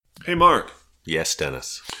Hey, Mark. Yes,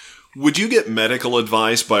 Dennis. Would you get medical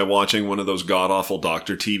advice by watching one of those god-awful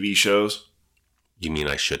doctor TV shows? You mean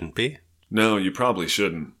I shouldn't be? No, you probably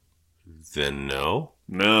shouldn't. Then no?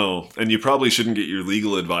 No, and you probably shouldn't get your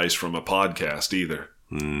legal advice from a podcast either.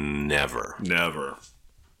 Never. Never.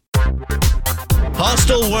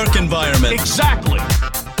 Hostile work environment. Exactly.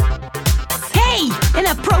 Hey, an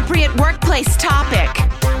appropriate workplace topic.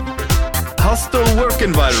 Hostile work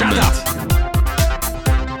environment. Shut up.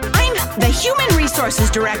 I'm the Human Resources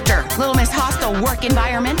Director, Little Miss Hostile Work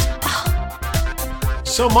Environment.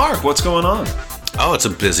 So, Mark, what's going on? Oh, it's a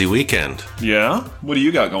busy weekend. Yeah? What do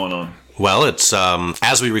you got going on? Well, it's,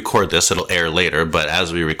 as we record this, it'll air later, but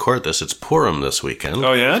as we record this, it's Purim this weekend.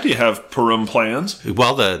 Oh, yeah? Do you have Purim plans?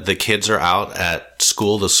 Well, the kids are out at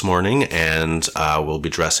school this morning, and we'll be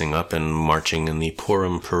dressing up and marching in the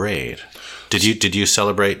Purim parade. Did you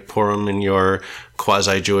celebrate Purim in your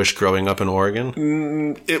quasi-Jewish growing up in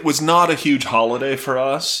Oregon? It was not a huge holiday for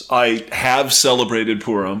us. I have celebrated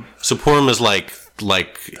Purim. So Purim is like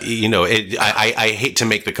you know, I hate to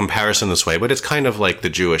make the comparison this way, but it's kind of like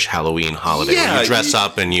the Jewish Halloween holiday. Yeah, where you dress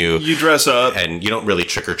up and you dress up. and you don't really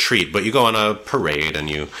trick or treat, but you go on a parade and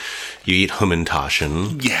you eat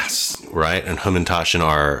Hummintashen. Yes. Right? And Hummintashen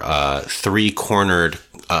are three-cornered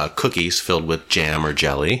cookies filled with jam or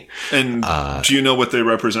jelly. And do you know what they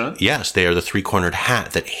represent? Yes, they are the three-cornered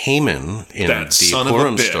hat that Haman in That the son of a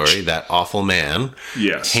Purim bitch. story, that awful man,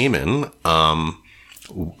 Yes. Haman,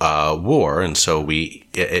 wore, and so we,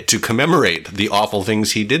 to commemorate the awful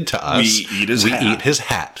things he did to us, We eat his hat. eat his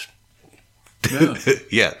hat. Yeah.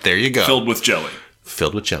 Yeah, there you go. Filled with jelly.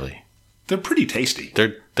 Filled with jelly. They're pretty tasty.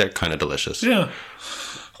 They're kind of delicious. Yeah.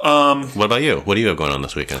 What about you? What do you have going on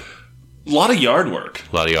this weekend? A lot of yard work.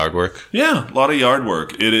 A lot of yard work? Yeah, a lot of yard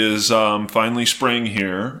work. It is finally spring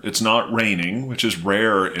here. It's not raining, which is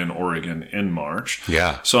rare in Oregon in March.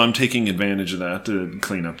 Yeah. So I'm taking advantage of that to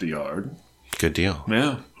clean up the yard. Good deal.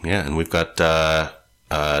 Yeah. Yeah, and we've got,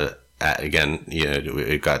 again,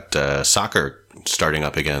 we've got soccer starting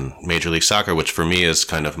up again. Major League Soccer, which for me is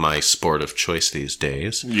kind of my sport of choice these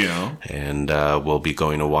days. Yeah. And we'll be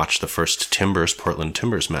going to watch the first Portland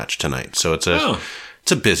Timbers match tonight. So it's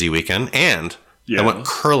a busy weekend. And Yeah. I went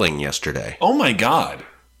curling yesterday. Oh my God.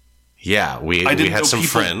 Yeah, we I didn't had know some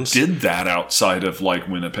people friends. did that outside of like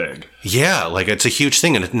Winnipeg. Yeah, like it's a huge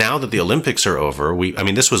thing. And now that the Olympics are over,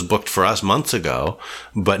 this was booked for us months ago,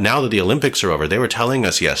 but now that the Olympics are over, they were telling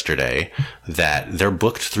us yesterday that they're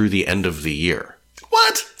booked through the end of the year.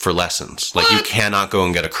 What? For lessons. Like you cannot go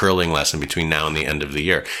and get a curling lesson between now and the end of the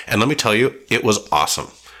year. And let me tell you, it was awesome.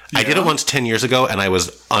 I did it once 10 years ago and I was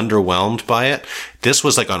underwhelmed by it. This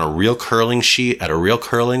was like on a real curling sheet at a real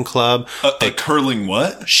curling club. A curling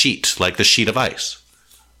what? Sheet, like the sheet of ice.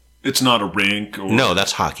 It's not a rink or... No,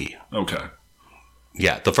 that's hockey. Okay.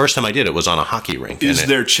 Yeah, the first time I did it was on a hockey rink. Is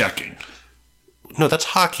there checking? No, that's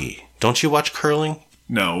hockey. Don't you watch curling?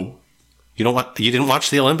 No. You didn't watch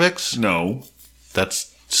the Olympics? No.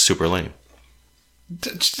 That's super lame.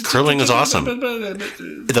 Curling is awesome.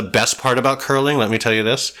 The best part about curling, let me tell you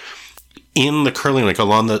this, in the curling rink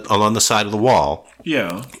along the side of the wall,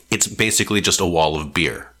 Yeah. it's basically just a wall of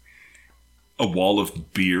beer. A wall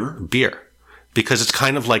of beer? Beer. Because it's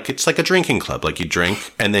kind of like a drinking club. Like you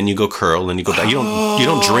drink and then you go curl and you go back. You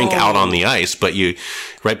don't drink out on the ice, but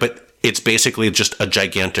it's basically just a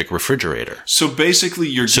gigantic refrigerator. So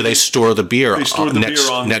basically They store the beer They store the next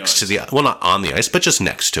beer on the next to ice. the, well, not on the ice, but just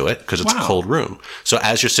next to it because it's Wow. a cold room. So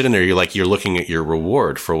as you're sitting there, you're looking at your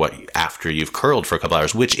reward for after you've curled for a couple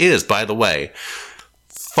hours, which is, by the way,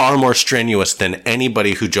 far more strenuous than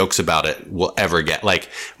anybody who jokes about it will ever get. Like,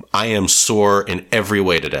 I am sore in every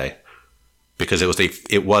way today. Because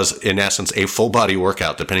it was in essence a full body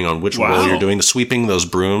workout, depending on which Wow. role you're doing. The sweeping those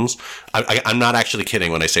brooms. I'm not actually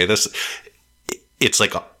kidding when I say this.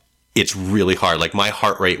 It's really hard. Like my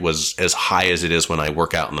heart rate was as high as it is when I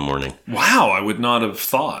work out in the morning. Wow, I would not have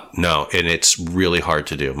thought. No, and it's really hard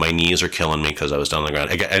to do. My knees are killing me because I was down on the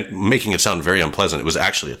ground. Again, making it sound very unpleasant. It was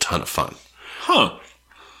actually a ton of fun. Huh.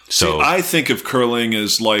 So I think of curling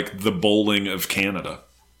as like the bowling of Canada.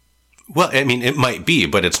 well, I mean, it might be,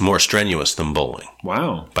 but it's more strenuous than bowling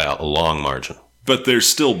Wow. by a long margin. But there's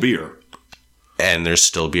still beer. And there's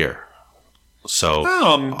still beer. So Well,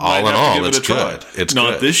 all might in have to all, give it it's a try. good. It's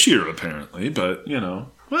not good. this year apparently, but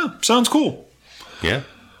well, sounds cool. Yeah.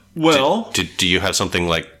 Well, Do you have something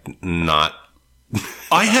like not?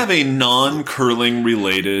 I have a non-curling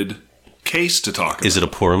related case to talk about. Is it a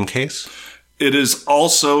Purim case? It is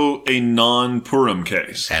also a non-Purim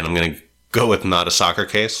case. And I'm going to go with not a soccer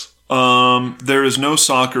case. There is no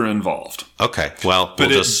soccer involved. Okay. Well, But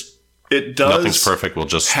we'll just it does nothing's perfect. We'll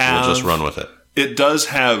just run with it. it does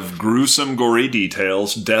have gruesome, gory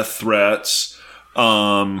details, death threats,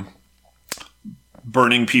 burning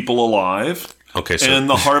people alive, and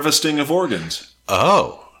the harvesting of organs.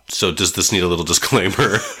 Oh, so does this need a little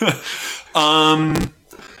disclaimer?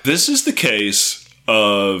 This is the case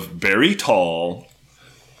of Barry Tall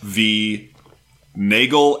v.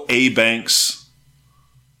 Nagel A. Banks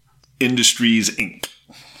Industries, Inc.,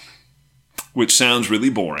 which sounds really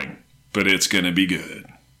boring, but it's going to be good.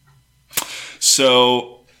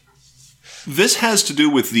 So, this has to do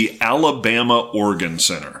with the Alabama Organ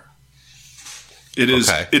Center. It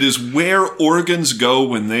is where organs go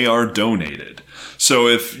when they are donated. So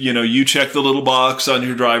if, you check the little box on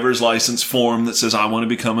your driver's license form that says, I want to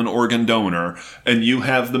become an organ donor, and you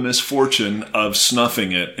have the misfortune of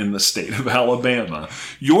snuffing it in the state of Alabama,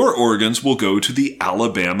 your organs will go to the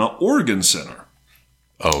Alabama Organ Center.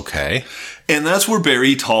 Okay. And that's where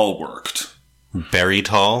Barry Tall worked. Barry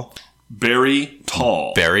Tall? Barry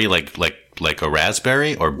Tall. Barry, like a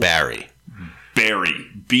raspberry, or Barry? Barry. Barry.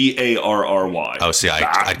 Oh, see,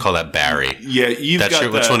 I call that Barry. Yeah,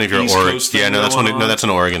 That's one of your Oregon. Yeah, no, that's an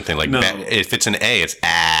Oregon thing. Like, no. If it's an A, it's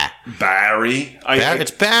Barry.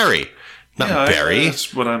 It's Barry, not Barry.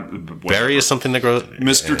 That's what I'm. Barry is something that grows.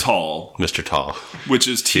 Mr. Tall. Mr. Tall, which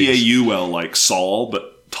is Taul, like Saul,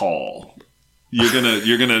 but tall.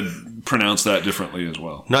 You're gonna pronounce that differently as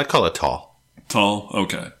well. No, I'd call it tall. Tall.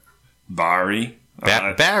 Okay. Barry.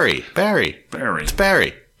 Barry. It's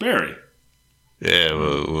Barry. Barry. Yeah,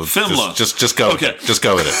 well, Finla. Just go. Okay. Just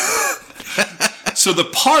go with it. So the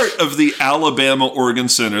part of the Alabama Organ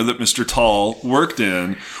Center that Mr. Tall worked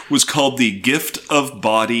in was called the Gift of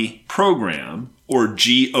Body Program, or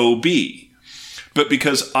GOB. But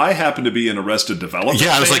because I happen to be an Arrested Development fan...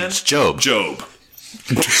 Yeah, I was like, it's Job. So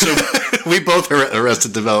we both are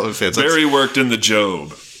Arrested Development fans. Barry worked in the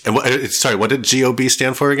Job. And what did GOB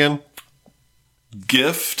stand for again?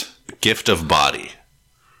 Gift of Body.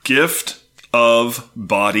 Gift of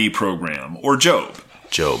Body Program, or Job.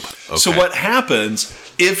 Okay. So what happens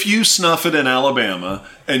if you snuff it in Alabama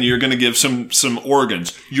and you're going to give some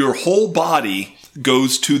organs? Your whole body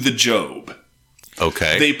goes to the Job.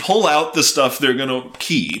 Okay. They pull out the stuff they're going to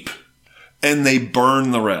keep and they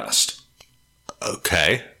burn the rest.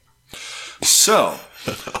 Okay. So.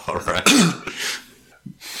 All right.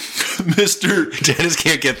 Mr. Dennis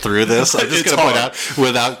can't get through this. I'm just going to point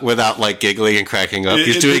out without like giggling and cracking up.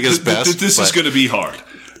 He's doing his best. This is going to be hard.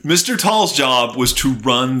 Mr. Tall's job was to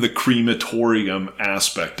run the crematorium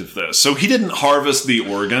aspect of this. So he didn't harvest the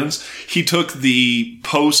organs. He took the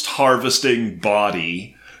post-harvesting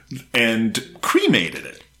body and cremated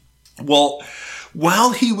it. Well,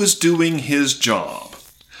 while he was doing his job,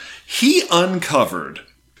 he uncovered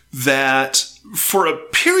that for a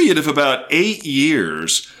period of about 8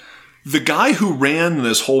 years, the guy who ran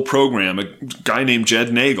this whole program, a guy named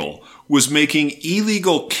Jed Nagel, was making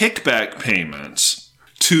illegal kickback payments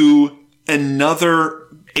to another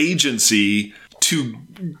agency to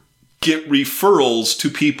get referrals to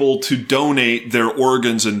people to donate their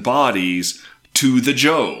organs and bodies to the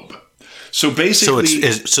Job. So basically,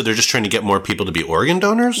 so they're just trying to get more people to be organ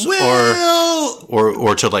donors, well,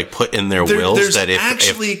 or to like put in their wills there's that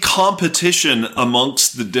if competition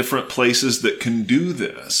amongst the different places that can do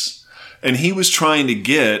this, and he was trying to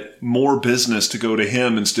get more business to go to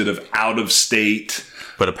him instead of out of state.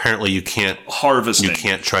 But apparently you can't harvesting. You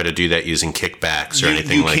can't try to do that using kickbacks or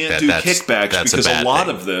anything like that. You can't do kickbacks because a lot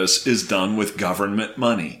of this is done with government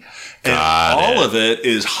money. And all of it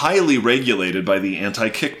is highly regulated by the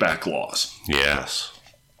anti-kickback laws. Yes.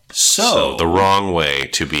 So the wrong way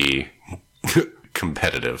to be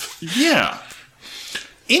competitive. Yeah.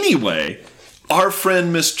 Anyway, our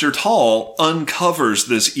friend Mr. Tall uncovers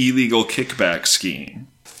this illegal kickback scheme.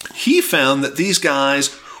 He found that these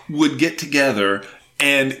guys would get together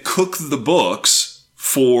and cook the books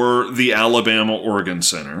for the Alabama Organ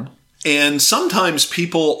Center. And sometimes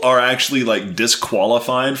people are actually like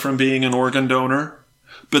disqualified from being an organ donor.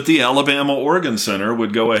 But the Alabama Organ Center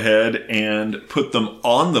would go ahead and put them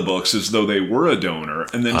on the books as though they were a donor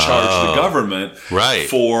and then charge the government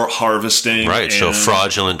for harvesting. Right, so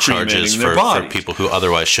fraudulent charges for people who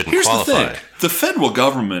otherwise shouldn't qualify. Here's the thing. The federal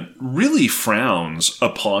government really frowns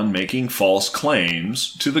upon making false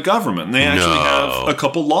claims to the government. And they actually have a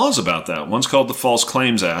couple laws about that. One's called the False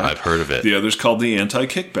Claims Act. I've heard of it. The other's called the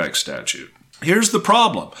Anti-Kickback Statute. Here's the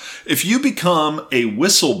problem. If you become a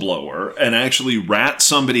whistleblower and actually rat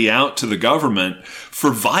somebody out to the government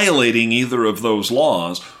for violating either of those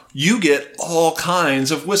laws, you get all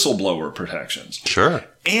kinds of whistleblower protections. Sure.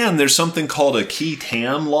 And there's something called a key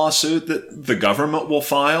tam lawsuit that the government will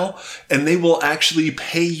file, and they will actually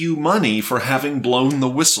pay you money for having blown the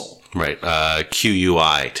whistle. Right.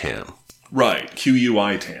 Q-U-I-Tam. Right.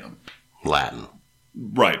 Q-U-I-Tam. Latin.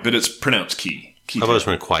 Right, but it's pronounced Key. I've always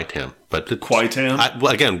been Qui-Tam. But Qui-Tam?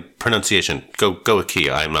 Well, again, pronunciation. Go with Key.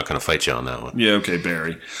 I'm not going to fight you on that one. Yeah, okay,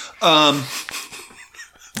 Barry.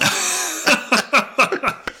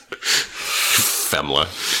 Femla.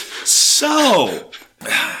 So,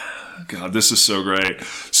 God, this is so great.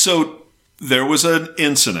 So, there was an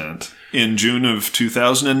incident in June of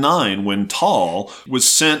 2009 when Tall was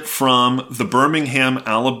sent from the Birmingham,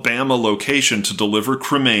 Alabama location to deliver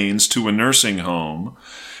cremains to a nursing home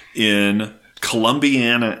in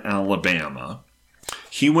Columbiana, Alabama.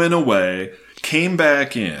 He went away, came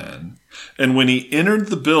back in, and when he entered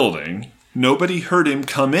the building, nobody heard him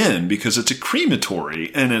come in because it's a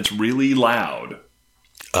crematory and it's really loud.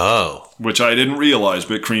 Oh. Which I didn't realize,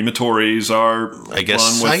 but crematories are run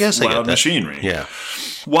with loud machinery. Yeah.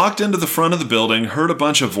 Walked into the front of the building, heard a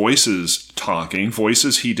bunch of voices talking,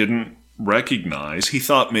 voices he didn't recognize. He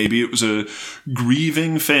thought maybe it was a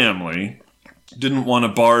grieving family, didn't want to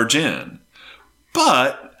barge in.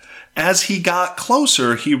 But as he got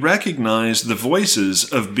closer, he recognized the voices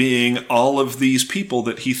of being all of these people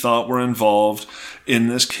that he thought were involved in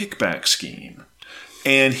this kickback scheme.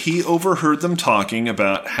 And he overheard them talking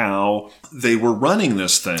about how they were running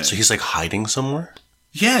this thing. So he's like hiding somewhere?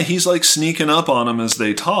 Yeah, he's like sneaking up on them as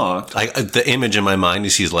they talked. The image in my mind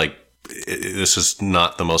is he's like, this is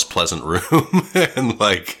not the most pleasant room. And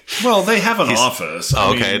like, well, they have an office.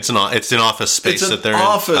 I mean, it's an office space that they're in. It's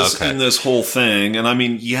an office Okay. in this whole thing. And I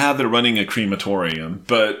mean, yeah, they're running a crematorium,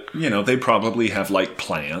 but you know, they probably have like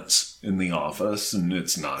plants in the office, and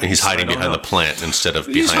it's not. And he's hiding behind the plant instead of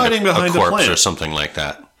behind a corpse or something like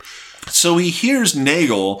that. So he hears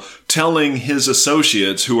Nagel telling his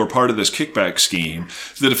associates who are part of this kickback scheme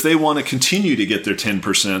that if they want to continue to get their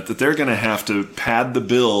 10%, that they're going to have to pad the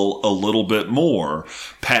bill a little bit more,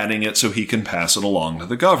 padding it so he can pass it along to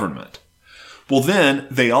the government. Well, then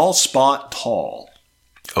they all spot Tall.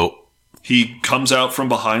 Oh. He comes out from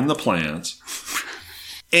behind the plants.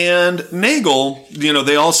 And Nagel, you know,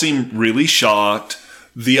 they all seem really shocked.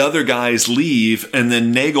 The other guys leave, and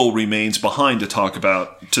then Nagel remains behind to talk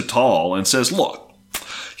to Tall and says, look,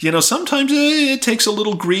 you know, sometimes it takes a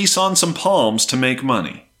little grease on some palms to make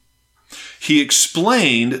money. He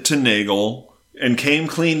explained to Nagel and came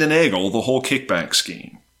clean to Nagel the whole kickback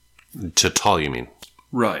scheme. To Tall, you mean?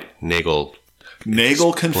 Right. Nagel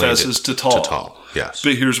confesses to Tall. To Tall, yes.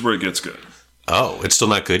 But here's where it gets good. Oh, it's still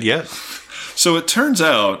not good yet? So it turns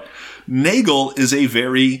out Nagel is a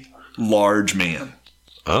very large man.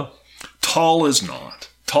 Oh. Tall is not.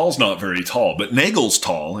 Tall's not very tall, but Nagel's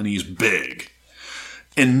tall and he's big.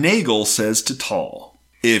 And Nagel says to Tall,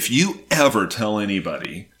 if you ever tell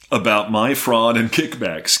anybody about my fraud and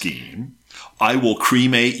kickback scheme, I will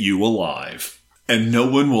cremate you alive, and no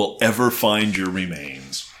one will ever find your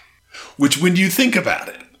remains. Which, when you think about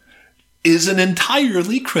it, is an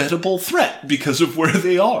entirely credible threat because of where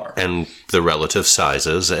they are. And the relative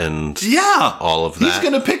sizes and all of that. He's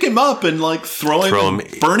going to pick him up and like throw him,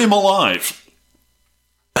 burn him alive.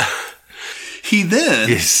 He then...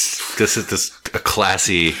 This is a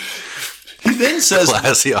classy... He then says...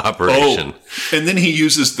 Classy operation. Oh, and then he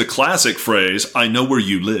uses the classic phrase, I know where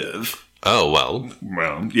you live. Oh, well.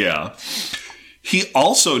 Well, yeah. He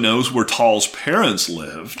also knows where Tall's parents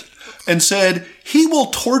lived and said he will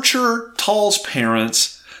torture Tall's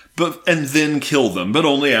parents and then kill them, but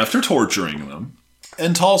only after torturing them.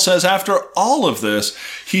 And Tall says after all of this,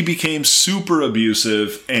 he became super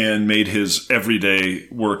abusive and made his everyday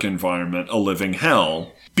work environment a living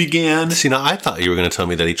hell. See, now I thought you were going to tell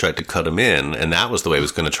me that he tried to cut him in, and that was the way he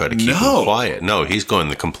was going to try to keep him quiet. No, he's going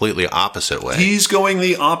the completely opposite way. He's going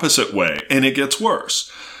the opposite way, and it gets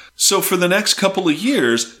worse. So for the next couple of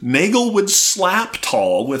years, Nagel would slap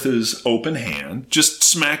Tall with his open hand, just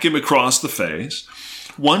smack him across the face.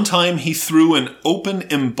 One time he threw an open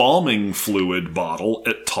embalming fluid bottle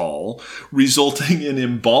at Tall, resulting in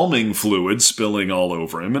embalming fluid spilling all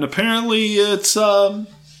over him. And apparently it's,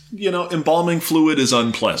 embalming fluid is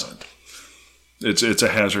unpleasant. It's a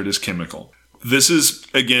hazardous chemical. This is,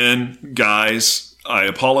 again, guys, I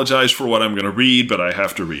apologize for what I'm going to read, but I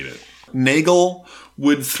have to read it. Nagel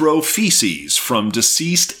would throw feces from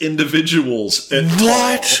deceased individuals at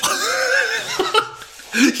Tall.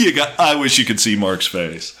 I wish you could see Mark's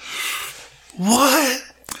face. What?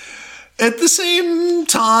 At the same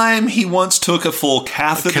time, he once took a full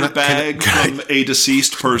catheter bag from a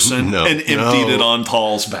deceased person and emptied it on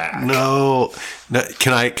Tall's back. No.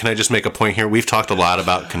 Can I just make a point here? We've talked a lot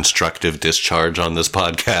about constructive discharge on this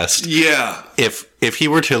podcast. Yeah. If he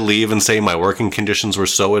were to leave and say my working conditions were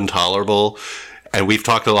so intolerable And we've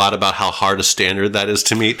talked a lot about how hard a standard that is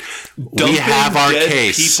to meet. We Dumping have our dead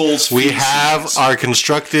case. people's We feces. have our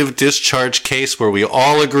constructive discharge case where we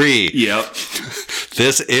all agree Yep.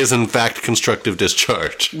 this is in fact constructive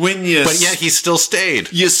discharge. When you But yet he still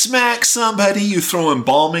stayed. you smack somebody, you throw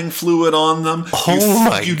embalming fluid on them. Oh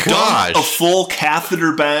my you gosh. dump a full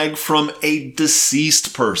catheter bag from a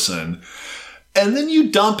deceased person. And then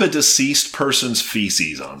you dump a deceased person's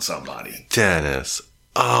feces on somebody. Dennis.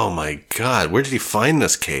 Oh my God. Where did he find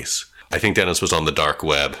this case? I think Dennis was on the dark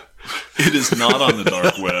web. It is not on the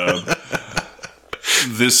dark web.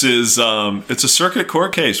 This is, it's a circuit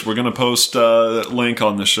court case. We're going to post a link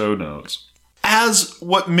on the show notes. As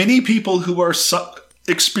what many people who are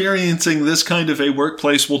experiencing this kind of a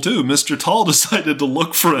workplace will do, Mr. Tall decided to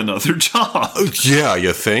look for another job. Yeah,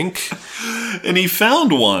 you think? And he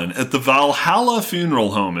found one at the Valhalla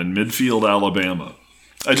Funeral Home in Midfield, Alabama.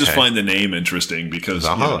 I just find the name interesting because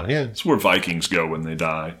Valhalla, yeah. it's where Vikings go when they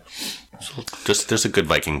die. There's a good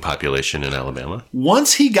Viking population in Alabama.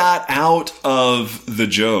 Once he got out of the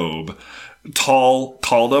job, Tall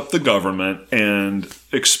called up the government and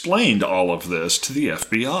explained all of this to the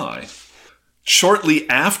FBI. Shortly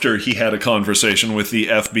after he had a conversation with the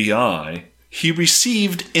FBI, he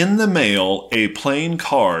received in the mail a plain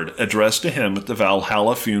card addressed to him at the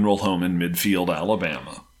Valhalla Funeral Home in Midfield,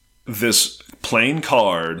 Alabama. This plain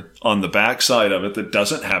card, on the back side of it that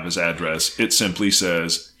doesn't have his address, it simply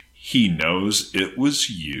says, "He knows it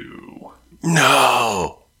was you."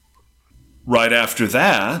 No. Right after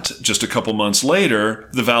that, just a couple months later,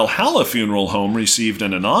 the Valhalla Funeral Home received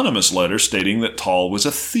an anonymous letter stating that Tall was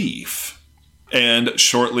a thief. And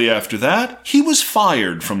shortly after that, he was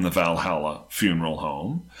fired from the Valhalla Funeral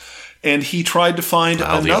Home, and he tried to find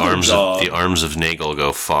another job. The arms of Nagel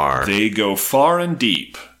go far. They go far and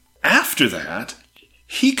deep. After that,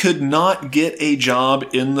 he could not get a job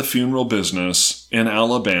in the funeral business in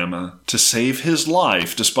Alabama to save his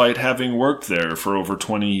life, despite having worked there for over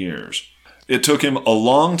 20 years. It took him a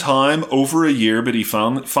long time, over a year, but he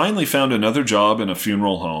finally found another job in a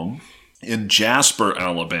funeral home in Jasper,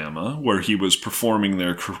 Alabama, where he was performing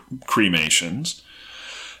their cremations.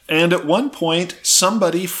 And at one point,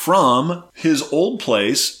 somebody from his old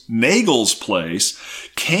place, Nagel's place,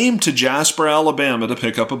 came to Jasper, Alabama to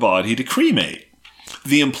pick up a body to cremate.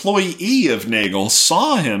 The employee of Nagel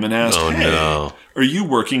saw him and asked, "Hey, are you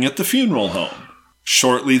working at the funeral home?"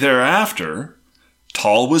 Shortly thereafter,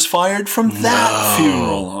 Tall was fired from that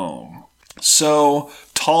funeral home. So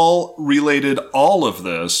Tall related all of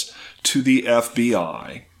this to the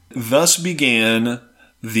FBI. Thus began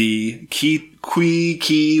the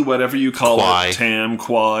whatever you call it,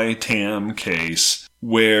 Tam case,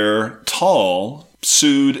 where Tall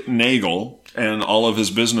sued Nagel and all of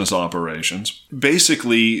his business operations.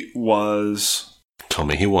 Basically was... Tell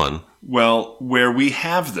me he won. Well, where we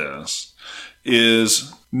have this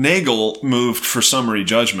is Nagel moved for summary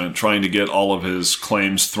judgment, trying to get all of his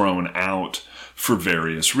claims thrown out for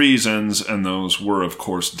various reasons, and those were, of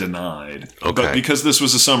course, denied. Okay. But because this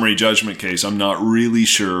was a summary judgment case, I'm not really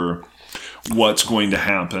sure what's going to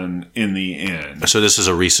happen in the end. So this is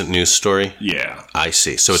a recent news story? Yeah. I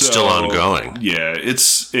see. So it's still ongoing. Yeah,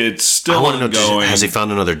 it's still I want to ongoing. know, has he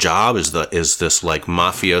found another job? Is this like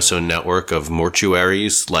mafioso network of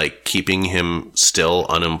mortuaries like keeping him still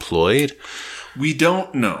unemployed? We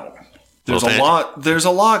don't know. There's Well, there's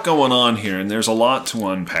a lot going on here, and there's a lot to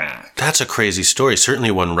unpack. That's a crazy story.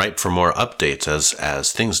 Certainly one ripe for more updates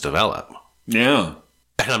as things develop. Yeah.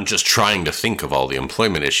 And I'm just trying to think of all the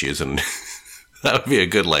employment issues, and that would be a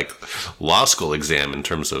good like law school exam in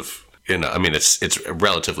terms of, I mean, it's a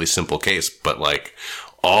relatively simple case, but like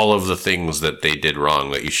all of the things that they did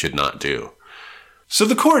wrong that you should not do. So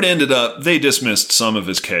the court they dismissed some of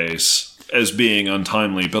his case as being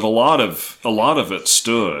untimely, but a lot of it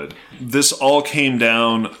stood. This all came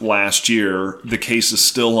down last year. The case is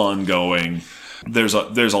still ongoing. There's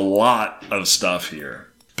a lot of stuff here,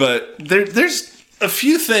 but there's a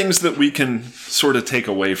few things that we can sort of take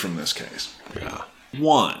away from this case. Yeah.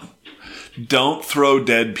 One, don't throw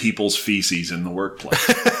dead people's feces in the workplace.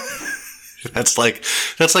 That's like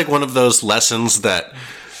one of those lessons that,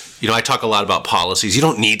 I talk a lot about policies. You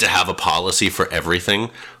don't need to have a policy for everything.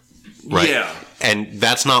 Right. Yeah. And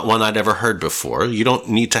that's not one I'd ever heard before. You don't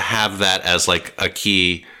need to have that as like a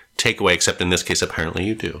key takeaway, except in this case, apparently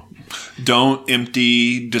you do. Don't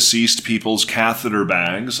empty deceased people's catheter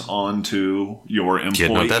bags onto your employees. Yeah,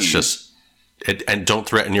 no, that's just... And don't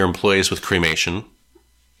threaten your employees with cremation.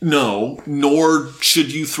 No, nor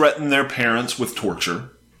should you threaten their parents with torture.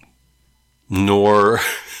 Nor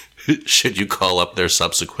should you call up their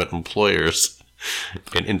subsequent employers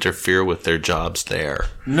and interfere with their jobs there.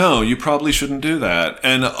 No, you probably shouldn't do that.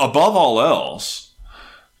 And above all else,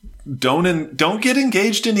 don't get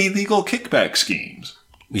engaged in illegal kickback schemes.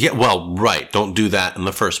 Yeah, well, right. Don't do that in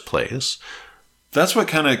the first place. That's what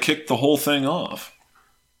kind of kicked the whole thing off.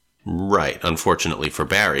 Right. Unfortunately for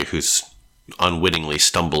Barry, who's unwittingly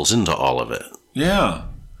stumbles into all of it. Yeah.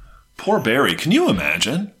 Poor Barry. Can you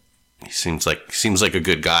imagine? He seems like a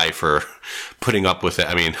good guy for putting up with it.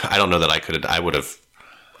 I mean, I don't know that I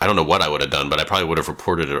don't know what I would have done, but I probably would have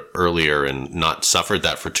reported it earlier and not suffered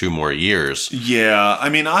that for 2 more years. Yeah, I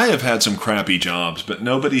mean, I have had some crappy jobs, but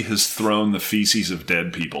nobody has thrown the feces of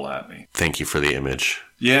dead people at me. Thank you for the image.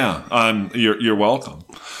 Yeah, you're welcome.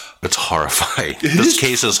 It's horrifying. This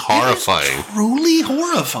case is horrifying. It is truly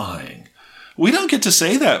horrifying. We don't get to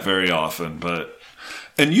say that very often, but...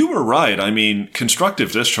 And you were right. I mean,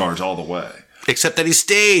 constructive discharge all the way. Except that he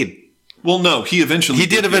stayed. Well, no, he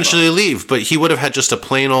did eventually leave, but he would have had just a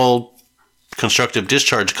plain old constructive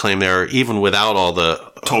discharge claim there, even without all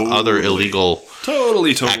the other illegal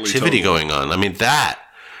activity going on. I mean,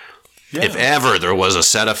 if ever there was a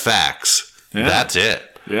set of facts, that's it.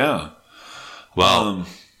 Yeah. Well,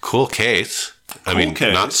 cool case.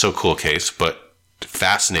 Not so cool case, but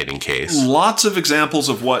fascinating case. Lots of examples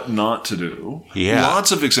of what not to do. Yeah.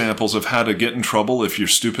 Lots of examples of how to get in trouble if you're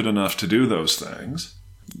stupid enough to do those things.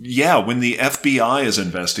 Yeah, when the FBI is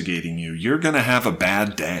investigating you, you're going to have a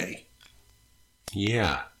bad day.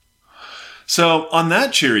 Yeah. So, on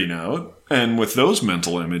that cheery note, and with those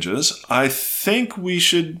mental images, I think we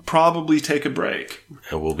should probably take a break.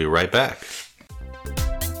 And we'll be right back.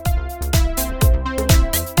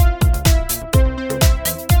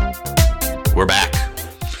 We're back.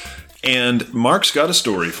 And Mark's got a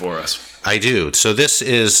story for us. I do. So this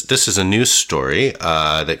is a news story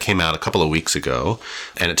that came out a couple of weeks ago,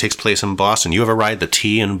 and it takes place in Boston. You ever ride the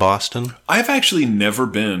T in Boston? I've actually never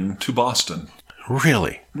been to Boston.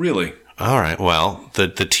 Really? Really? All right. Well, the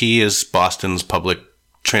T is Boston's public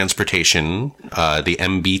transportation. The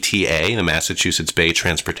MBTA, the Massachusetts Bay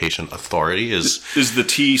Transportation Authority, is the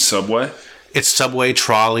T subway? It's subway,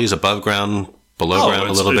 trolleys, above ground, below ground,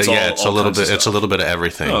 a little bit. Yeah, it's a little bit. It's a little bit of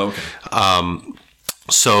everything. Oh, okay.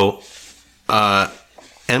 So,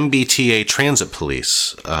 MBTA Transit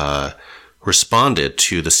Police responded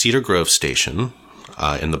to the Cedar Grove station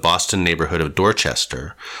in the Boston neighborhood of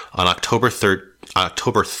Dorchester on October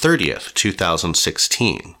 30th,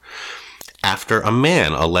 2016, after a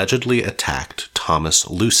man allegedly attacked Thomas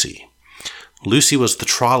Lucy. Lucy was the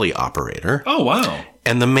trolley operator. Oh, wow.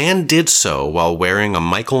 And the man did so while wearing a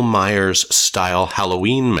Michael Myers-style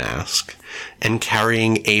Halloween mask and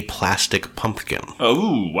carrying a plastic pumpkin.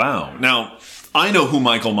 Oh, wow. Now, I know who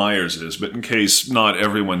Michael Myers is, but in case not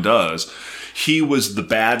everyone does, he was the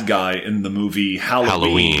bad guy in the movie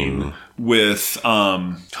Halloween. With,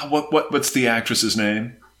 what's the actress's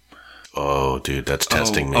name? Oh, dude, that's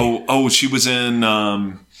testing me.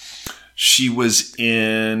 She was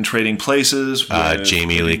in Trading Places with...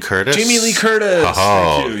 Jamie Lee Curtis? Jamie Lee Curtis.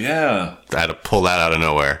 Oh. Thank you, yeah. I had to pull that out of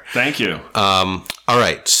nowhere. Thank you. All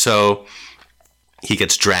right, so he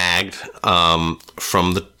gets dragged from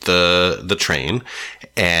the train,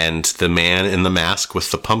 and the man in the mask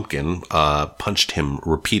with the pumpkin punched him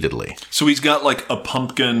repeatedly. So he's got like a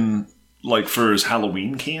pumpkin... Like for his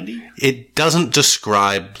Halloween candy? It doesn't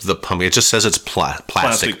describe the pumpkin. It just says it's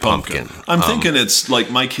plastic pumpkin. I'm thinking it's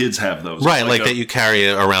like my kids have those. Right, like that you carry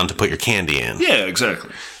around to put your candy in. Yeah,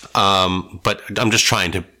 exactly. But I'm just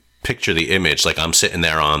trying to picture the image. Like I'm sitting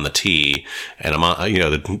there on the T, and I'm on,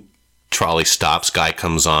 the trolley stops, guy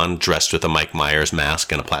comes on, dressed with a Mike Myers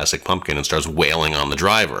mask and a plastic pumpkin and starts wailing on the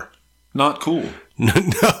driver. Not cool. No,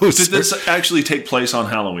 Did this actually take place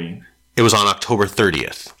on Halloween? It was on October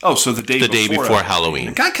 30th. Oh, so the day before Halloween.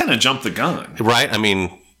 The guy kind of jumped the gun. Right? I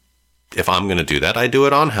mean, if I'm going to do that, I do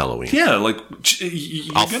it on Halloween. Yeah, like...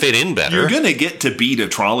 I'll fit in better. You're going to get to beat a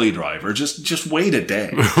trolley driver. Just wait a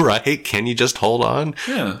day. Right? Can you just hold on?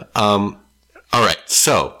 Yeah. All right.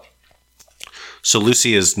 So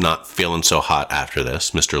Lucy is not feeling so hot after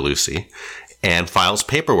this, Mr. Lucy, and files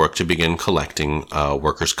paperwork to begin collecting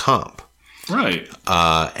workers' comp. Right.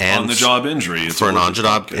 And on-the-job injury. For an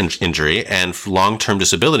on-the-job injury and for long-term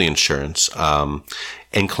disability insurance,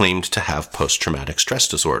 and claimed to have post-traumatic stress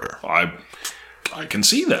disorder. I can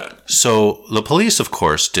see that. So the police, of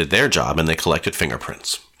course, did their job, and they collected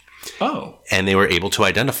fingerprints. Oh. And they were able to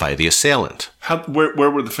identify the assailant. Where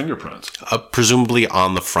were the fingerprints? Presumably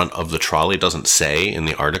on the front of the trolley. It doesn't say in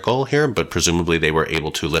the article here, but presumably they were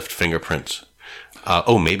able to lift fingerprints.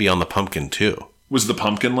 Maybe on the pumpkin, too. Was the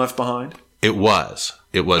pumpkin left behind? It was.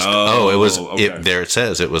 Okay. There it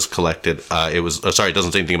says it was collected. It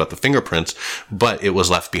doesn't say anything about the fingerprints, but it was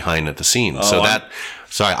left behind at the scene. I'm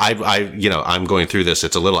going through this.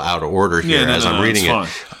 It's a little out of order here as I'm reading it.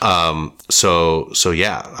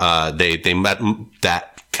 They met.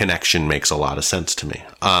 That connection makes a lot of sense to me.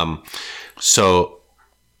 So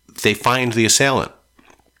they find the assailant,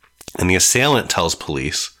 and the assailant tells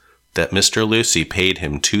police that Mr. Lucy paid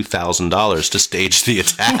him $2,000 to stage the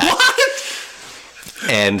attack. What?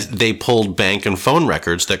 And they pulled bank and phone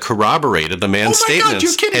records that corroborated the man's statements. God,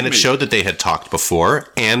 you're kidding and it me. showed that they had talked before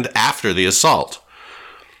and after the assault.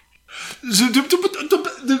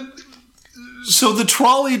 So the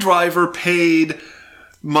trolley driver paid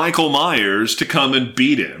Michael Myers to come and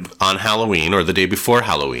beat him On Halloween or the day before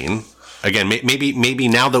Halloween. Again, maybe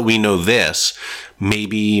now that we know this,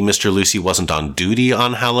 maybe Mr. Lucy wasn't on duty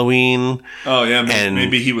on Halloween. Oh, yeah.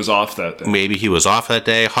 Maybe he was off that day. Maybe he was off that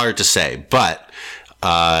day. Hard to say. But,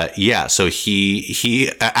 so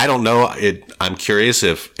he I don't know. I'm curious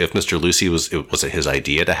if Mr. Lucy was it his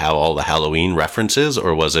idea to have all the Halloween references,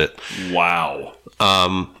 or was it? Wow.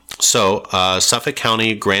 Suffolk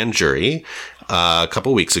County grand jury a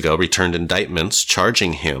couple weeks ago returned indictments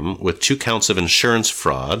charging him with 2 counts of insurance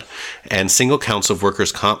fraud and single counts of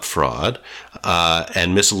workers' comp fraud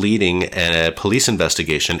and misleading a police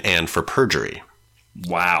investigation and for perjury.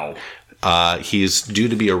 Wow. He's due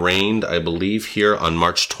to be arraigned, I believe, here on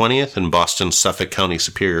March 20th in Boston's Suffolk County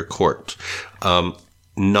Superior Court.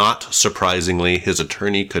 Not surprisingly, his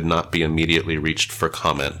attorney could not be immediately reached for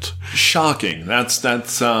comment. Shocking. That's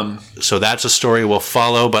So that's a story we'll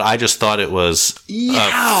follow, but I just thought it was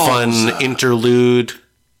a fun interlude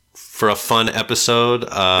for a fun episode.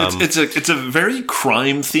 It's a very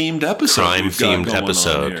crime themed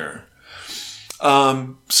episode. Here.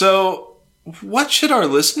 So what should our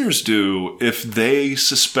listeners do if they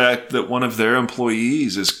suspect that one of their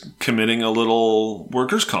employees is committing a little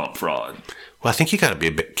workers' comp fraud? Well, I think you got to be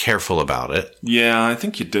a bit careful about it. Yeah, I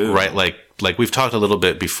think you do. Right, like we've talked a little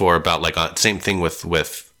bit before about same thing with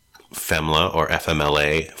FEMLA or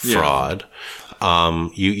FMLA fraud. Yeah.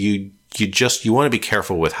 You want to be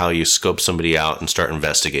careful with how you scope somebody out and start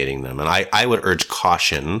investigating them. And I would urge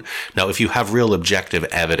caution. Now, if you have real objective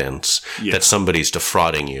evidence that somebody's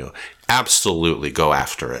defrauding you, absolutely go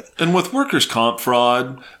after it. And with workers' comp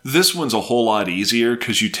fraud, this one's a whole lot easier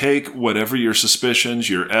because you take whatever your suspicions,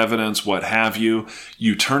 your evidence, what have you,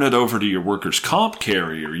 you turn it over to your workers' comp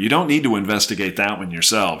carrier. You don't need to investigate that one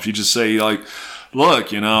yourself. You just say,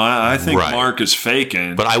 look, I think Mark is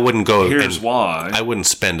faking. But I wouldn't go. Here's why. I wouldn't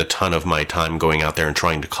spend a ton of my time going out there and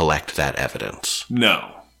trying to collect that evidence.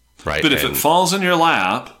 No. Right. But if it falls in your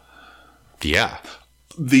lap. Yeah.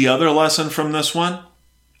 The other lesson from this one,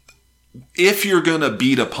 if you're going to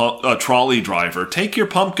beat a trolley driver, take your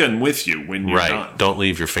pumpkin with you when you're done. Don't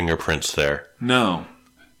leave your fingerprints there. No.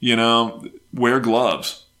 Wear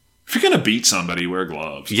gloves. If you're going to beat somebody, wear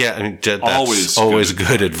gloves. Yeah, I mean, that's always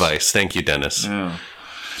good advice. Thank you, Dennis. Yeah.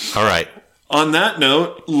 All right. On that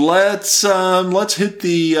note, let's hit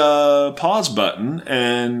the pause button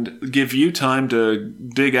and give you time to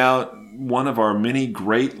dig out one of our many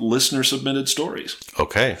great listener-submitted stories.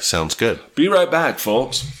 Okay, sounds good. Be right back,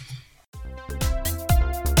 folks.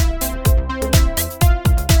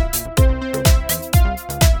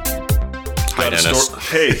 Hi, Dennis.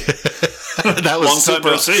 Hey. That was long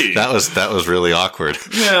time no see. That was really awkward.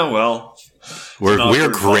 Yeah, well,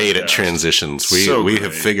 we're great at transitions. We great.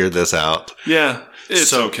 have figured this out. Yeah,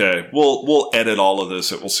 it's okay. We'll edit all of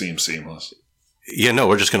this. It will seem seamless. Yeah, no,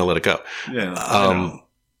 we're just going to let it go. Yeah.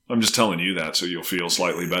 I'm just telling you that so you'll feel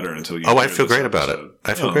slightly better until you. I feel great about it.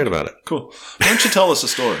 I feel great about it. Cool. Why don't you tell us a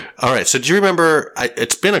story? All right. So do you remember?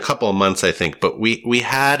 It's been a couple of months, I think, but we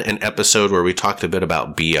had an episode where we talked a bit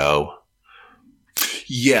about BO.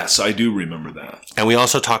 Yes, I do remember that. And we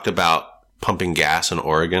also talked about pumping gas in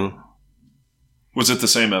Oregon. Was it the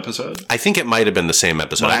same episode? I think it might have been the same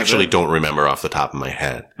episode. I actually don't remember off the top of my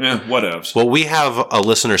head. Yeah, whatevs. Well, we have a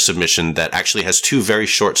listener submission that actually has 2 very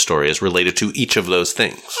short stories related to each of those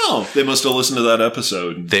things. Oh, they must have listened to that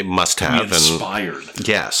episode. They must have. Be inspired.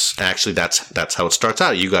 Yes. Actually, that's how it starts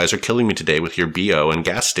out. You guys are killing me today with your BO and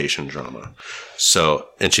gas station drama. So,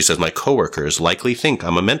 and she says, my coworkers likely think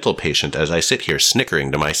I'm a mental patient as I sit here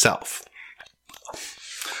snickering to myself.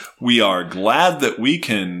 We are glad that we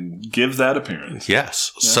can give that appearance.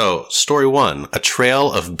 Yes. Yeah. So, story 1, a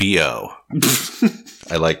trail of BO.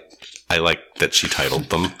 I like that she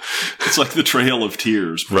titled them. It's like the Trail of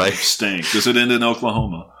Tears. Right. Stink. Does it end in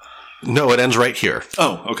Oklahoma? No, it ends right here.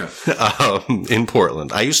 Oh, okay. In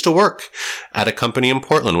Portland. I used to work at a company in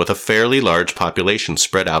Portland with a fairly large population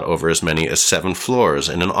spread out over as many as 7 floors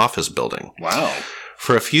in an office building. Wow.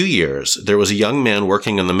 For a few years, there was a young man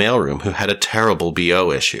working in the mailroom who had a terrible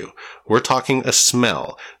BO issue. We're talking a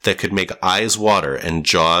smell that could make eyes water and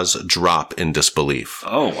jaws drop in disbelief.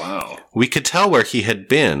 Oh, wow. We could tell where he had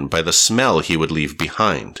been by the smell he would leave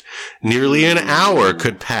behind. Nearly an hour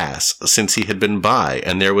could pass since he had been by,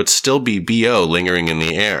 and there would still be BO lingering in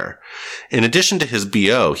the air. In addition to his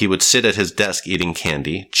BO, he would sit at his desk eating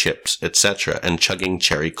candy, chips, etc., and chugging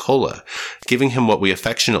cherry cola, giving him what we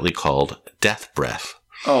affectionately called death breath.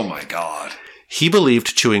 Oh, my God. He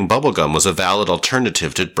believed chewing bubblegum was a valid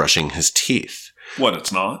alternative to brushing his teeth. What,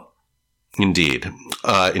 it's not? Indeed,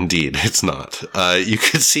 it's not. You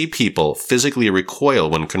could see people physically recoil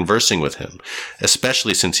when conversing with him,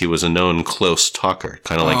 especially since he was a known close talker,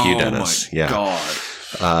 kind of like you, Dennis. Oh, my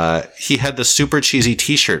God. He had the super cheesy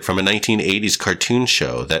t-shirt from a 1980s cartoon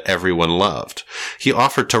show that everyone loved. He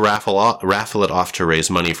offered to raffle it off to raise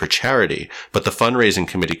money for charity, but the fundraising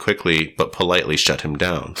committee quickly but politely shut him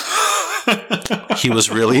down. He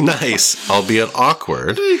was really nice, albeit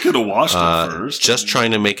awkward. You could have washed it first. Just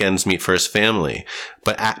trying to make ends meet for his family.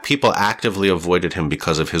 But people actively avoided him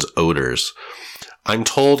because of his odors. I'm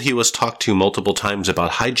told he was talked to multiple times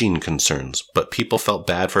about hygiene concerns, but people felt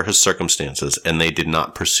bad for his circumstances, and they did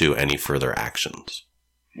not pursue any further actions.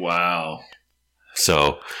 Wow.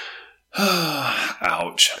 So...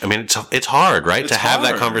 Ouch. I mean, it's hard, right? It's to have that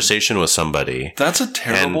hard. conversation with somebody. That's a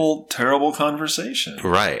terrible, terrible conversation.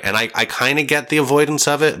 Right. And I kind of get the avoidance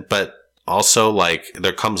of it, but also, like,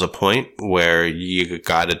 there comes a point where you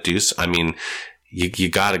gotta do, I mean, you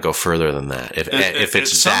gotta go further than that. If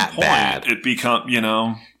it's that bad. It become,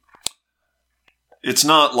 it's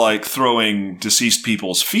not like throwing deceased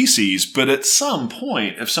people's feces, but at some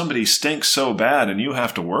point, if somebody stinks so bad and you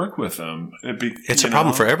have to work with them, it's a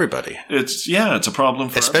problem for everybody. It's a problem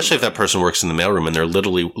for especially if that person works in the mailroom and they're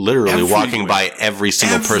literally walking by every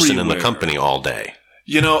single person in the company all day.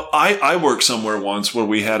 I worked somewhere once where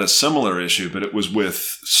we had a similar issue, but it was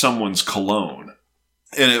with someone's cologne.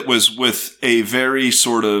 And it was with a very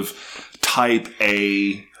sort of type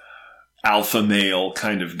A alpha male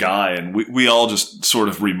kind of guy, and we all just sort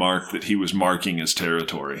of remarked that he was marking his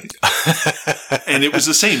territory. And it was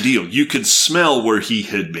the same deal. You could smell where he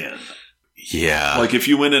had been. Yeah. Like if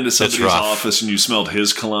you went into somebody's office and you smelled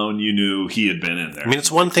his cologne, you knew he had been in there. I mean,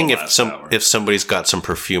 it's one thing if somebody's got some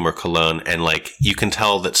perfume or cologne and like you can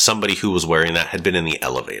tell that somebody who was wearing that had been in the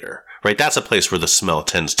elevator. Right? That's a place where the smell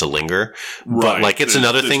tends to linger. Right. But like it's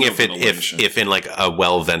another thing if in like a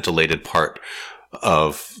well ventilated part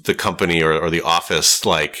of the company or the office,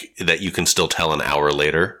 like that you can still tell an hour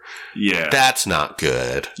later. Yeah. That's not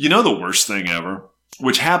good. The worst thing ever,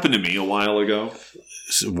 which happened to me a while ago.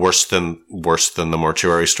 Worse than the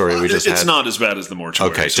mortuary story we just had? It's not as bad as the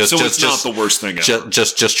mortuary. Okay, so it's not the worst thing ever.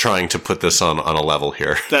 Just trying to put this on a level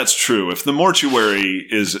here. That's true. If the mortuary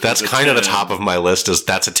that's kind of the top of my list.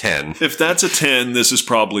 That's a 10. If that's a 10, this is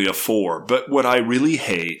probably a 4. But what I really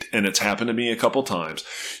hate, and it's happened to me a couple times,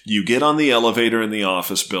 you get on the elevator in the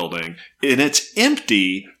office building and it's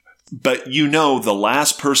empty, but the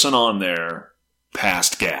last person on there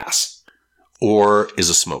passed gas or is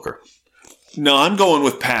a smoker. No, I'm going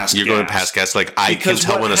with past gas. You're going past gas? Like, I can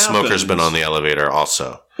tell when a smoker's been on the elevator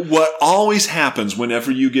also. What always happens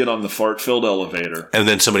whenever you get on the fart-filled elevator... And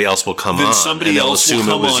then somebody else will come on. Then somebody else will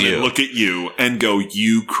come on and look at you and go,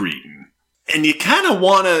 you cretin. And you kind of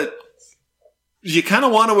want to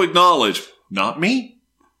acknowledge, not me.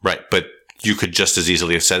 Right, but you could just as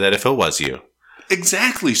easily have said that if it was you.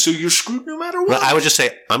 Exactly. So you're screwed no matter what. Well, I would just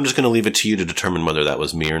say, I'm just going to leave it to you to determine whether that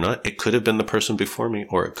was me or not. It could have been the person before me,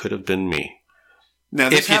 or it could have been me. Now,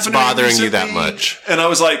 if it's bothering you that much. And I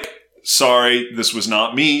was like, sorry, this was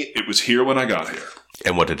not me. It was here when I got here.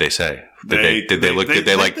 And what did they say? Did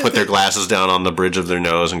they put their glasses down on the bridge of their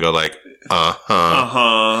nose and go like, uh-huh?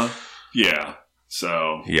 Uh-huh. Yeah.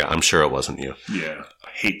 So. Yeah, I'm sure it wasn't you. Yeah. I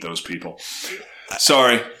hate those people.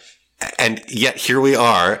 Sorry. And yet here we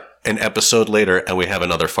are, an episode later, and we have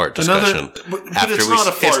another fart discussion. But it's not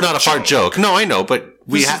a fart joke. It's not a fart joke. No, I know, but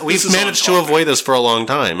we've managed to avoid this for a long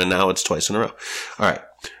time, and now it's twice in a row. All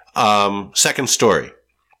right. Second story.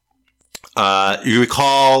 You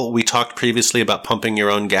recall we talked previously about pumping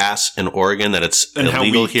your own gas in Oregon, that it's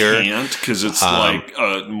illegal here. And how we can't, because it's like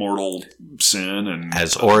a mortal sin. And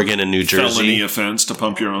as Oregon and New Jersey. Felony offense to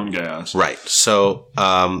pump your own gas. Right. So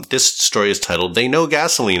this story is titled, They Know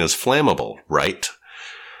Gasoline is Flammable, Right?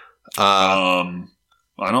 I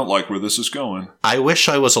don't like where this is going. I wish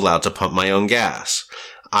I was allowed to pump my own gas.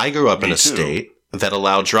 I grew up in a state that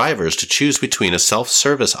allow drivers to choose between a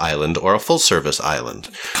self-service island or a full-service island.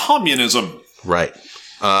 Communism. Right.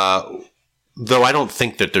 Though I don't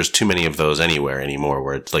think that there's too many of those anywhere anymore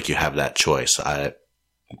where it's like you have that choice.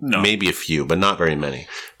 No. Maybe a few, but not very many.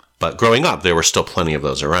 But growing up, there were still plenty of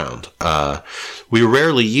those around. We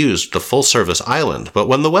rarely used the full-service island, but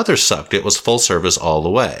when the weather sucked, it was full service all the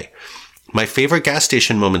way. My favorite gas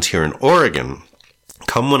station moments here in Oregon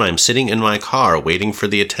come when I'm sitting in my car waiting for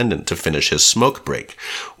the attendant to finish his smoke break,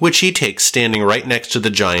 which he takes standing right next to the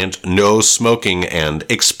giant "no smoking" and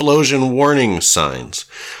 "explosion warning" signs.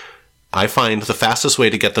 I find the fastest way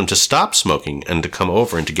to get them to stop smoking and to come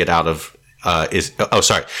over and to get out of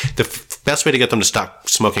the best way to get them to stop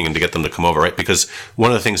smoking and to get them to come over, right? Because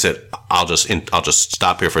one of the things that I'll just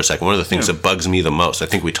stop here for a second. One of the things that bugs me the most, I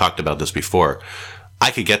think we talked about this before. I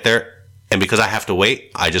could get there, and because I have to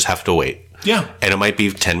wait, I just have to wait. Yeah. And it might be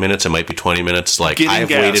 10 minutes, it might be 20 minutes. Like, I've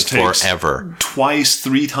waited forever. Twice,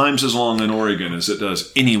 3 times as long in Oregon as it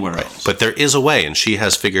does anywhere else. But there is a way, and she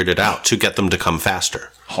has figured it out, to get them to come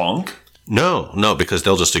faster. Honk? No, because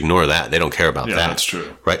they'll just ignore that. They don't care about that. Yeah, that's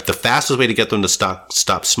true. Right? The fastest way to get them to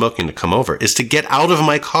stop smoking to come over is to get out of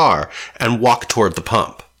my car and walk toward the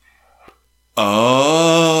pump.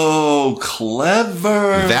 Oh,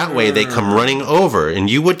 clever. That way they come running over, and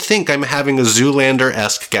you would think I'm having a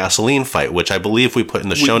Zoolander-esque gasoline fight, which I believe we put in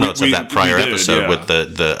the show notes of that prior episode with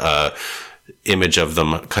the image of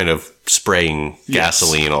them kind of spraying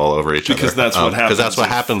gasoline all over each other. Because that's what happens. Because that's what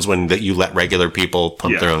happens when you let regular people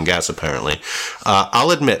pump their own gas, apparently.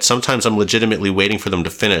 I'll admit, sometimes I'm legitimately waiting for them to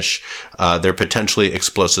finish their potentially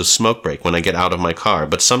explosive smoke break when I get out of my car,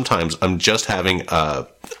 but sometimes I'm just having a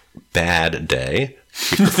bad day.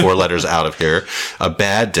 Keep the 4 letters out of here. A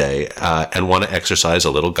bad day, and want to exercise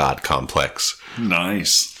a little God complex.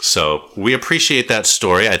 Nice. So we appreciate that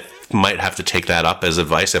story. I might have to take that up as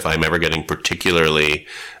advice if I'm ever getting particularly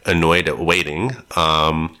annoyed at waiting.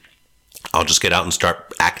 I'll just get out and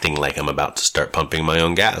start acting like I'm about to start pumping my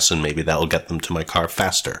own gas, and maybe that will get them to my car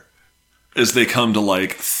faster. As they come to,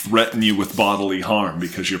 like, threaten you with bodily harm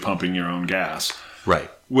because you're pumping your own gas. Right.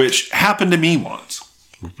 Which happened to me once.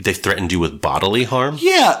 They threatened you with bodily harm?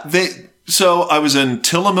 Yeah. So I was in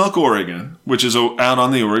Tillamook, Oregon, which is out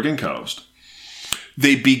on the Oregon coast.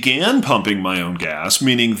 They began pumping my own gas,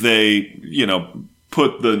 meaning they,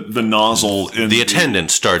 put the nozzle in. The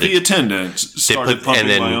attendant started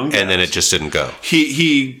pumping my own gas. And then it just didn't go.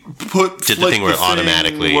 He did the thing where it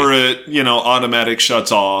automatically, where it automatic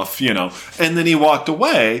shuts off, and then he walked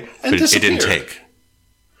away and disappeared. It didn't take.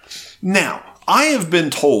 Now, I have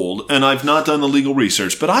been told, and I've not done the legal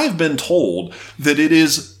research, but I have been told that it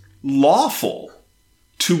is lawful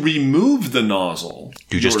to remove the nozzle.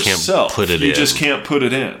 You just yourself. Can't put it in. You just can't put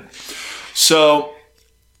it in. So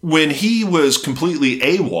when he was completely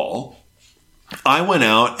AWOL, I went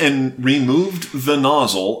out and removed the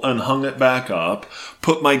nozzle and hung it back up,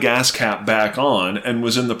 put my gas cap back on, and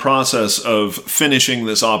was in the process of finishing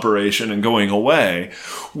this operation and going away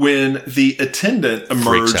when the attendant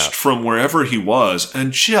emerged from wherever he was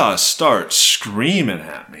and just starts screaming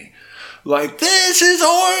at me. Like, "This is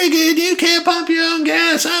Oregon, you can't pump your own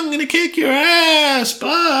gas, I'm going to kick your ass,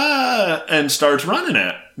 blah," and starts running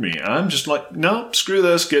at me. I'm just like, no, screw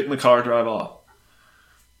this, get in the car, drive off.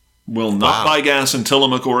 Will not buy gas in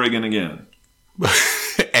Tillamook, Oregon again.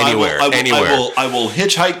 anywhere. I will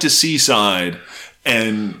hitchhike to Seaside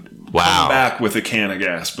and come back with a can of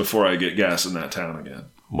gas before I get gas in that town again.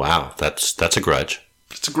 Wow, that's a grudge.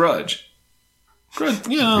 It's a grudge.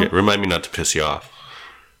 Remind me not to piss you off.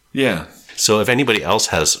 Yeah. So if anybody else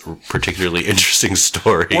has particularly interesting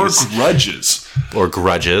stories. Or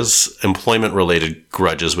grudges. Employment-related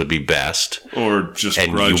grudges would be best. Or just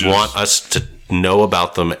and grudges. And you want us to know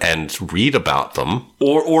about them and read about them.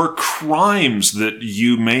 Or crimes that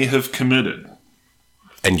you may have committed.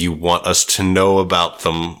 And you want us to know about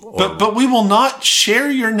them. But we will not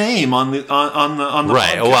share your name on the right.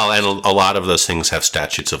 podcast. Well, and a lot of those things have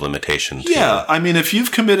statutes of limitation too. Yeah, I mean, if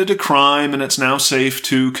you've committed a crime and it's now safe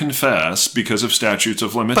to confess because of statutes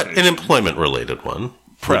of limitation. But an employment-related one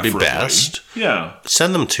would be best. Yeah.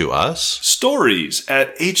 Send them to us. Stories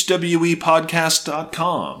at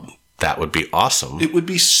hwepodcast.com. That would be awesome. It would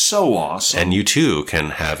be so awesome. And you too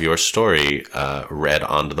can have your story read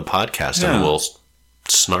onto the podcast, and we'll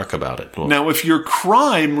snark about it. Now, if your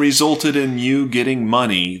crime resulted in you getting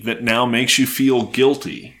money that now makes you feel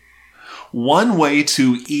guilty, one way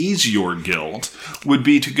to ease your guilt would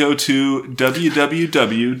be to go to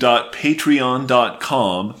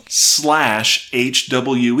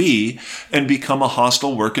www.patreon.com/HWE and become a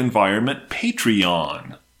Hostile Work Environment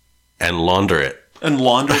Patreon. And launder it. And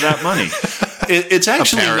launder that money. It's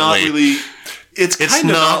actually not really... it's kind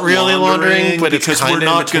of not really laundering, but it's because we're kinda in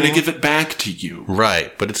not going to between. give it back to you.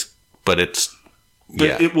 Right, but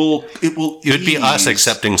yeah. It will. It would be us ease.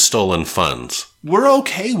 accepting stolen funds. We're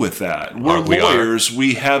okay with that. We're We are. lawyers.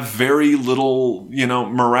 We have very little,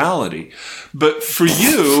 morality. But for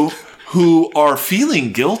you, who are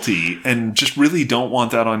feeling guilty and just really don't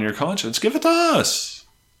want that on your conscience, give it to us.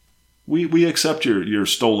 We accept your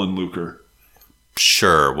stolen lucre.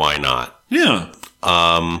 Sure, why not? Yeah.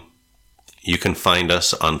 You can find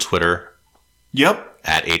us on Twitter Yep.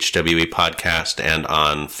 at HWE Podcast and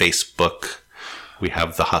on Facebook. We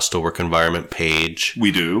have the Hostile Work Environment page.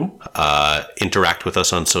 We do. Interact with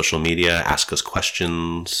us on social media. Ask us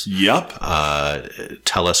questions. Yep.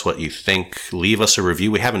 Tell us what you think. Leave us a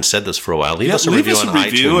review. We haven't said this for a while. Leave Yeah, us a review on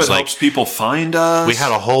iTunes. It helps people find us. We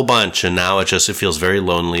had a whole bunch, and now it feels very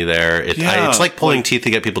lonely there. It's like pulling teeth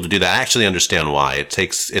to get people to do that. I actually understand why.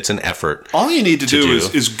 It's an effort. All you need to do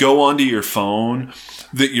is go onto your phone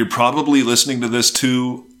that you're probably listening to this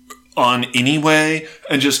to on anyway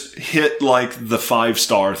and just hit like the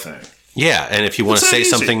 5-star thing. Yeah, and if you want to It's that say easy.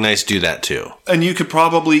 something nice, do that too. And you could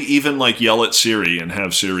probably even like yell at Siri and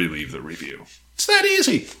have Siri leave the review. It's that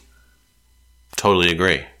easy. Totally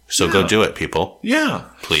agree. So go do it, people. Yeah.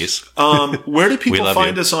 Please. Where do people love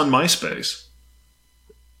find you. us on MySpace?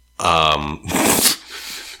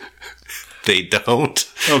 They don't.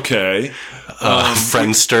 Okay.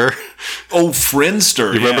 Friendster. Oh,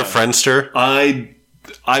 Friendster. You remember yeah. Friendster?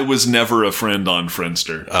 I was never a friend on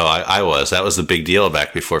Friendster. Oh, I was. That was the big deal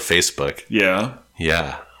back before Facebook. Yeah.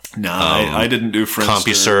 Yeah. No, I didn't do Friendster.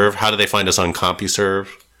 CompuServe. How do they find us on CompuServe?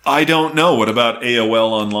 I don't know. What about AOL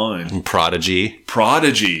Online? Prodigy.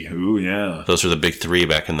 Prodigy. Ooh, yeah. Those were the big three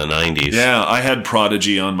back in the 90s. Yeah, I had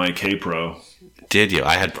Prodigy on my K-Pro. Did you?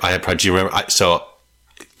 I had Prodigy. Remember?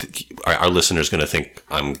 Our listeners going to think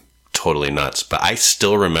I'm totally nuts, but I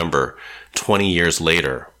still remember 20 years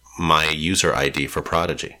later my user ID for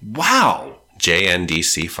Prodigy. Wow.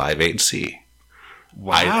 JNDC58C.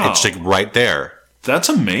 Wow. It's like right there. That's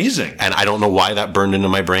amazing. And I don't know why that burned into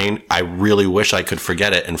my brain. I really wish I could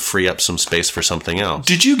forget it and free up some space for something else.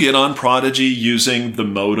 Did you get on Prodigy using the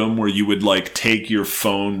modem where you would like take your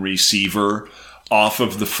phone receiver off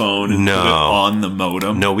of the phone and put it on the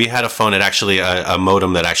modem? No, we had a phone. It actually a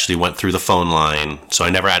modem that actually went through the phone line, so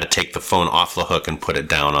I never had to take the phone off the hook and put it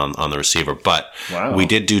down on the receiver. But we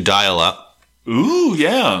did do dial-up. Ooh,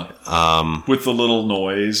 yeah. With the little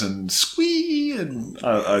noise and squee and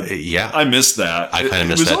Yeah, I missed that. I kinda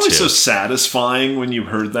missed that, It was always too. so satisfying when you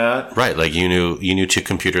heard that. right. Like you knew two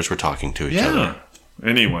computers were talking to each other.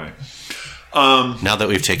 Anyway. Now that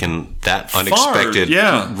we've taken that unexpected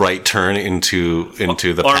right turn into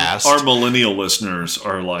the past, Our millennial listeners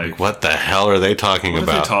are like, what the hell are they talking what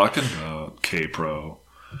about? are they talking about? K-Pro.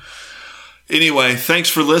 Anyway, thanks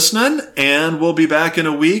for listening, and we'll be back in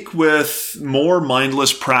a week with more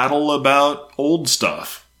mindless prattle about old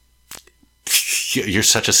stuff. You're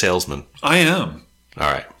such a salesman. I am.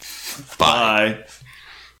 All right. Bye.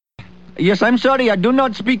 Bye. Yes, I'm sorry, I do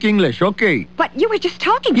not speak English. Okay. But you were just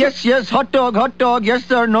talking to... Yes, hot dog, yes,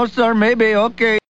 sir, no, sir, maybe, okay.